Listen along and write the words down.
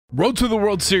Road to the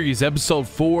World Series episode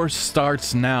 4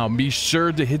 starts now. Be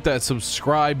sure to hit that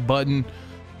subscribe button.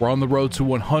 We're on the road to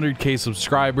 100k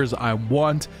subscribers. I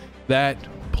want that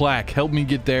plaque. Help me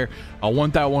get there. I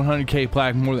want that 100k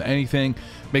plaque more than anything.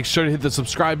 Make sure to hit the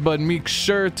subscribe button. Make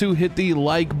sure to hit the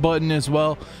like button as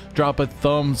well. Drop a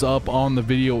thumbs up on the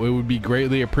video. It would be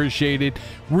greatly appreciated.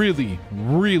 Really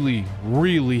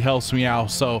helps me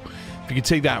out. So if you could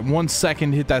take that 1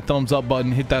 second, hit that thumbs up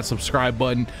button, hit that subscribe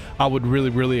button, I would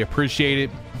really appreciate it.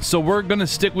 So we're gonna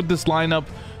stick with this lineup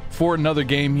for another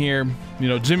game here. You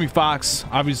know, Jimmie Foxx,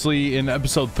 obviously in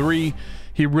episode 3,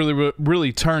 he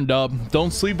really turned up.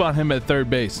 Don't sleep on him at third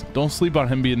base. Don't sleep on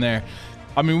him being there.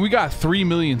 I mean, we got 3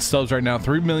 million stubs right now,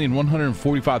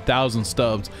 3,145,000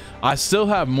 stubs. I still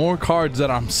have more cards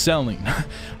that I'm selling.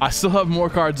 I still have more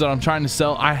cards that I'm trying to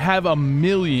sell. I have 1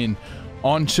 million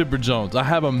on Chipper Jones. I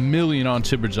have 1 million on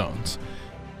Chipper Jones.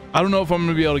 I don't know if I'm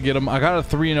gonna be able to get them. I got a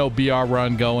 3-0 BR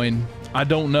run going. I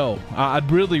don't know. I'd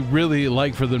really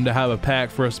like for them to have a pack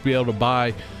for us to be able to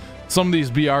buy some of these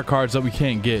BR cards that we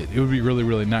can't get. It would be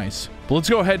really nice. But let's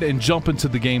go ahead and jump into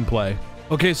the gameplay.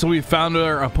 Okay, so we found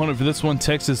our opponent for this one,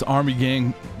 Texas Army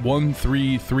Gang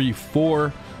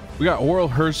 1334. We got Oral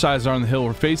Hershiser on the hill.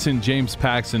 We're facing James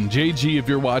Paxton. JG, if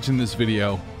you're watching this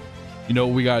video, you know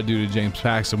what we gotta do to James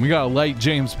Paxton. We gotta light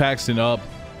James Paxton up.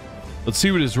 Let's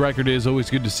see what his record is. Always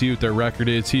good to see what their record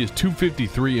is. He is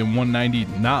 253 and 190,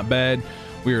 not bad.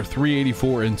 We are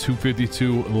 384 and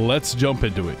 252. Let's jump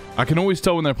into it. I can always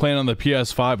tell when they're playing on the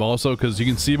PS5 also, because you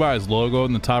can see by his logo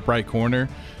in the top right corner,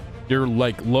 your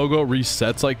like logo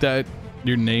resets like that,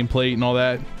 your nameplate and all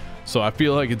that. So I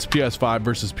feel like it's PS5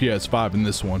 versus PS5 in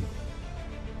this one.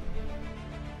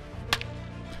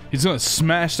 He's gonna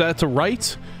smash that to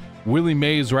right. Willie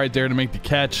Mays right there to make the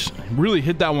catch. Really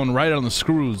hit that one right on the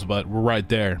screws, but we're right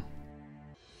there.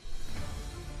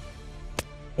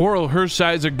 Oral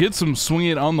Hershiser gets him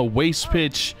swinging on the waist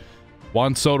pitch.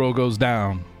 Juan Soto goes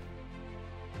down.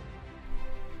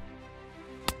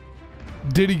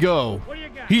 Did he go?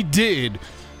 He did.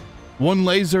 One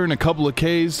laser and a couple of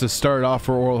Ks to start off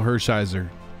for Oral Hershiser.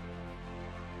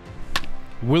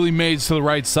 Willie Mays to the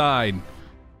right side.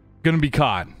 Gonna be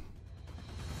caught.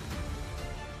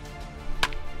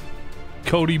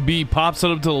 Cody B pops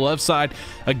it up to the left side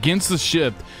against the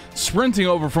shift. Sprinting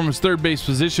over from his third base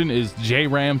position is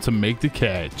J-Ram to make the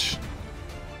catch.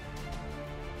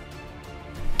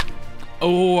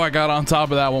 Oh, I got on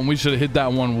top of that one. We should have hit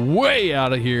that one way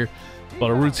out of here,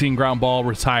 but a routine ground ball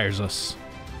retires us.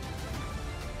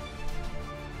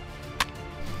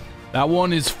 That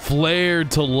one is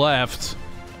flared to left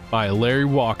by Larry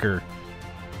Walker.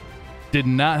 Did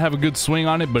not have a good swing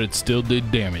on it, but it still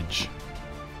did damage.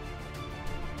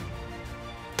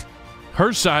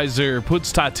 Hershiser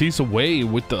puts Tatis away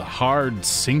with the hard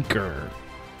sinker.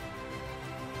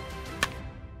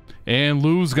 And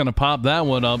Lou's gonna pop that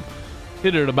one up.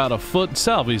 Hit it about a foot.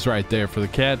 Salvy's right there for the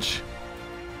catch.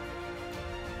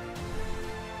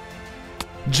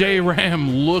 J-Ram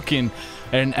looking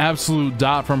at an absolute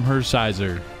dot from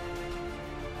Hershiser.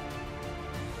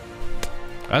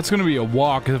 That's gonna be a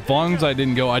walk. As long as I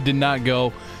didn't go, I did not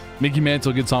go. Mickey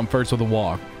Mantle gets on first with a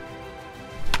walk.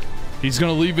 He's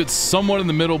going to leave it somewhat in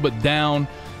the middle, but down.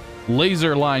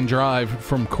 Laser line drive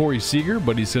from Corey Seager,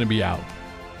 but he's going to be out.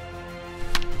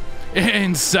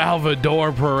 And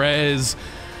Salvador Perez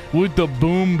with the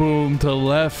boom to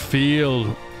left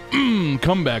field.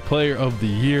 Comeback player of the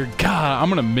year. God,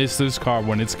 I'm going to miss this card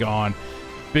when it's gone.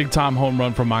 Big time home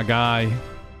run from my guy.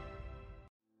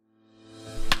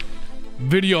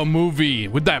 Video movie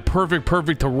with that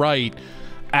perfect to right.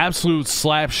 Absolute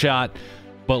slap shot.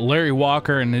 But Larry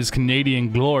Walker in his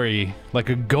Canadian glory, like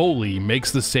a goalie,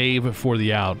 makes the save for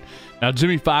the out. Now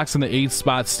Jimmie Foxx in the 8th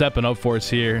spot, stepping up for us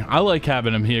here. I like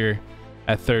having him here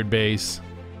at third base.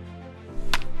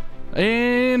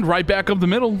 And right back up the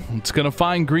middle. It's going to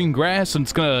find green grass, and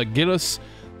it's going to get us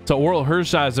to Oral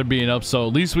Hershiser being up, so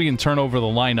at least we can turn over the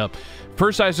lineup. If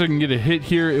Hershiser can get a hit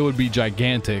here, it would be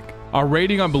gigantic. Our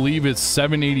rating, I believe, is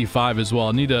 785 as well.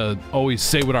 I need to always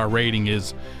say what our rating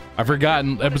is. I forgot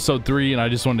in episode 3, and I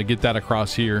just wanted to get that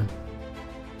across here.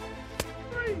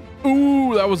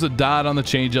 Ooh, that was a dot on the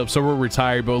changeup, so we're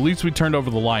retired, but at least we turned over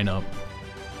the lineup.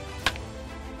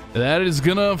 That is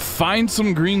gonna find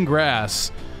some green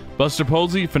grass. Buster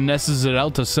Posey finesses it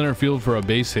out to center field for a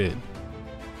base hit.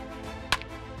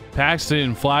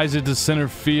 Paxton flies it to center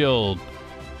field.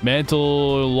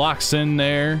 Mantle locks in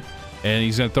there, and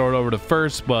he's gonna throw it over to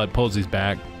first, but Posey's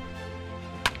back.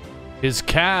 His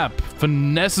cap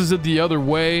finesses it the other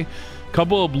way.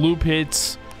 Couple of bloop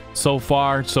hits so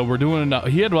far, so we're doing enough.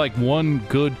 He had like one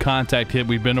good contact hit.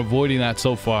 We've been avoiding that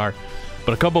so far.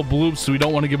 but a couple bloops, so we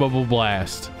don't want to give up a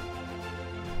blast.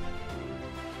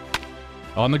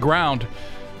 On the ground,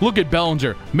 look at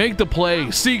Bellinger. Make the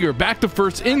play. Seager back to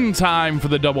first in time for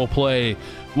the double play.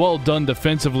 Well done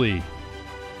defensively.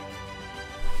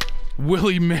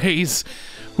 Willie Mays.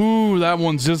 Ooh, that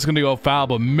one's just going to go foul,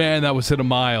 but man, that was hit a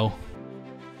mile.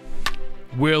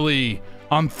 Willie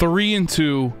on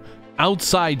 3-2,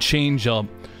 outside changeup,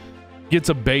 gets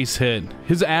a base hit.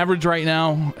 His average right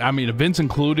now, I mean, events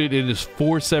included, it is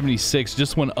 476.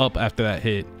 Just went up after that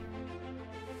hit.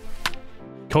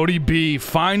 Cody B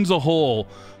finds a hole.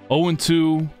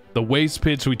 0-2, the waste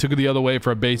pitch. We took it the other way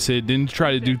for a base hit. Didn't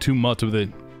try to do too much with it.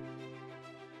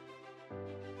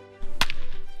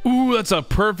 Ooh, that's a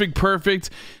perfect.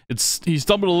 He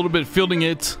stumbled a little bit fielding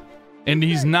it, and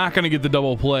he's not going to get the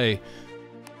double play.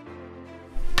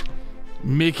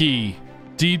 Mickey,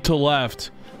 deep to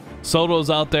left. Soto's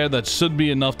out there. That should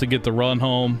be enough to get the run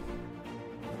home.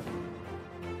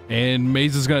 And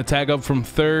Mays is going to tag up from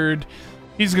third.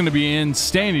 He's going to be in,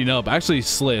 standing up. Actually, he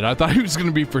slid. I thought he was going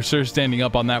to be for sure standing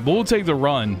up on that, but we'll take the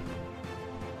run.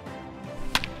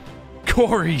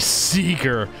 Corey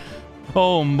Seager.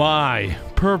 Oh my.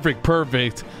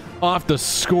 Perfect. Off the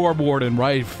scoreboard in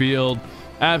right field.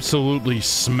 Absolutely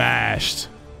smashed.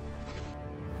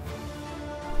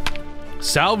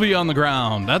 Salvi on the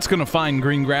ground. That's going to find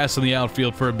green grass in the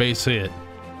outfield for a base hit.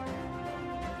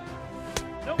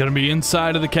 Going to be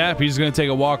inside of the cap. He's going to take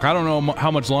a walk. I don't know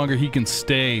how much longer he can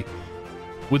stay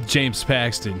with James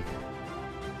Paxton.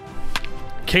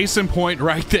 Case in point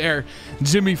right there.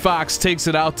 Jimmie Foxx takes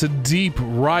it out to deep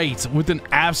right with an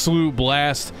absolute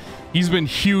blast. He's been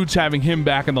huge having him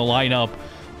back in the lineup.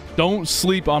 Don't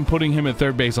sleep on putting him at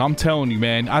third base. I'm telling you,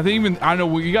 man. I know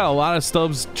we got a lot of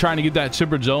stubs trying to get that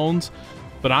Chipper Jones,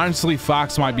 but honestly,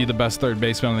 Fox might be the best third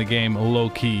baseman in the game, low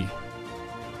key.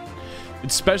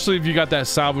 Especially if you got that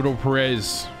Salvador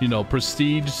Perez, you know,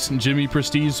 prestige, Jimmy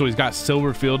prestige, so he's got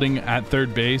silver fielding at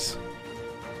third base.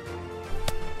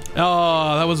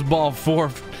 Oh, that was ball 4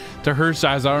 to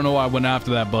Hershiser. I don't know why I went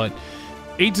after that, but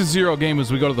 8-0 game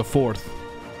as we go to the 4th.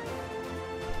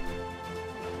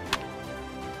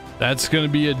 That's going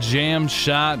to be a jam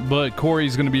shot, but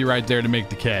Corey's going to be right there to make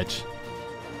the catch.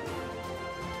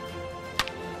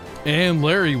 And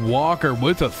Larry Walker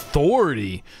with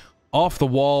authority off the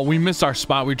wall. We missed our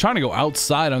spot. We were trying to go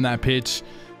outside on that pitch.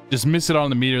 Just missed it on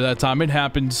the meter that time. It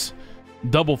happens.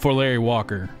 Double for Larry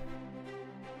Walker.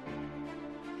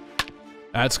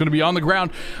 That's going to be on the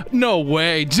ground. No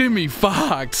way. Jimmie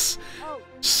Foxx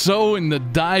showing the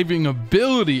diving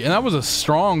ability. And that was a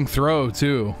strong throw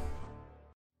too.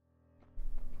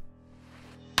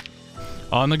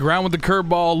 On the ground with the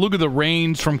curveball. Look at the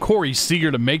range from Corey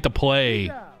Seager to make the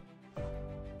play.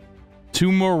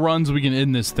 2 more runs, we can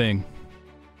end this thing.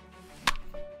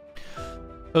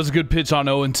 That was a good pitch on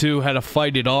 0-2. Had to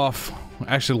fight it off.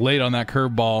 Actually late on that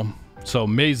curveball. So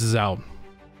Mays is out.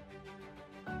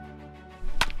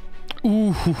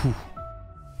 Ooh.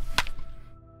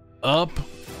 Up.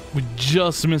 We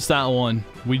just missed that one.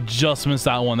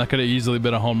 That could have easily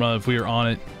been a home run if we were on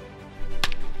it.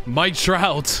 Mike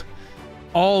Trout.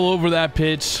 All over that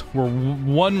pitch. We're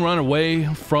 1 run away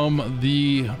from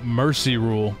the mercy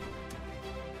rule.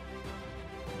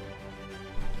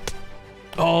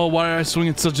 Oh, why did I swing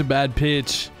at such a bad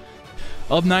pitch?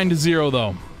 Up 9-0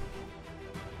 though.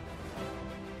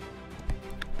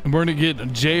 And we're gonna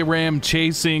get J-Ram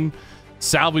chasing.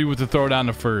 Salvi with the throw down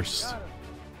to first.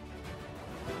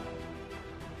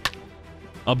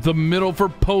 Up the middle for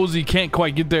Posey. Can't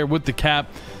quite get there with the cap.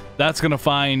 That's gonna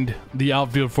find the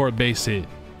outfield for a base hit.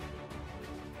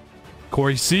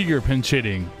 Corey Seager pinch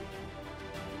hitting.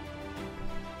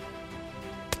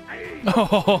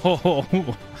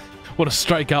 Oh, what a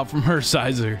strikeout from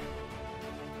Hershiser.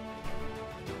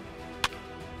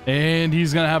 And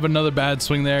he's gonna have another bad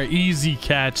swing there. Easy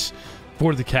catch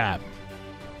for the cap.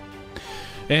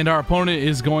 And our opponent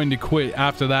is going to quit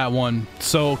after that one.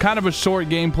 So kind of a short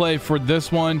gameplay for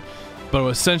this one, but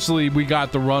essentially we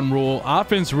got the run rule.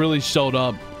 Offense really showed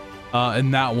up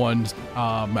in that one.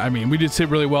 I mean, we did hit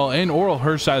really well. And Oral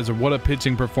Hershiser, what a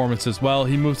pitching performance as well.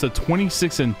 He moves to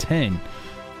 26-10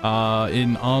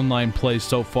 in online play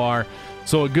so far.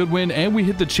 So a good win, and we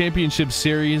hit the championship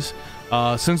series.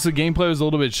 Since the gameplay was a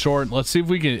little bit short, let's see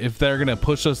if they're gonna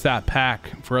push us that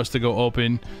pack for us to go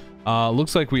open.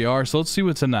 Looks like we are, so let's see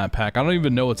what's in that pack. I don't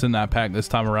even know what's in that pack this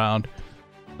time around.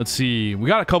 Let's see. We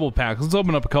got a couple packs. Let's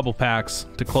open up a couple packs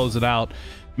to close it out.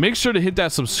 Make sure to hit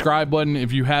that subscribe button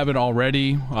if you haven't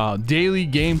already. Daily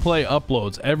gameplay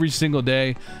uploads every single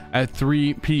day at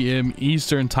 3 p.m.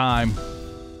 Eastern time.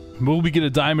 Will we get a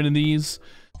diamond in these?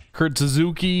 Kurt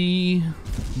Suzuki,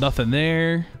 nothing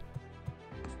there.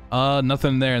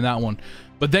 Nothing there in that one.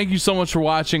 But thank you so much for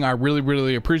watching. I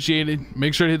really appreciate it.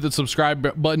 Make sure to hit the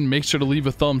subscribe button. Make sure to leave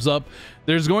a thumbs up.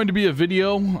 There's going to be a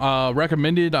video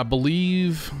recommended, I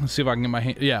believe. Let's see if I can get my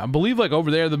hand. Yeah, I believe like over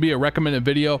there'll be a recommended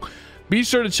video. Be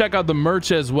sure to check out the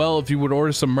merch as well. If you would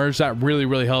order some merch, that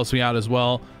really helps me out as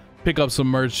well. Pick up some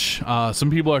merch. Some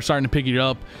people are starting to pick it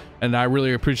up, and I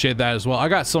really appreciate that as well. I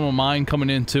got some of mine coming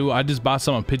in too. I just bought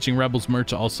some of Pitching Rebels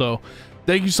merch also.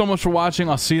 Thank you so much for watching.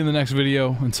 I'll see you in the next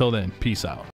video. Until then, peace out.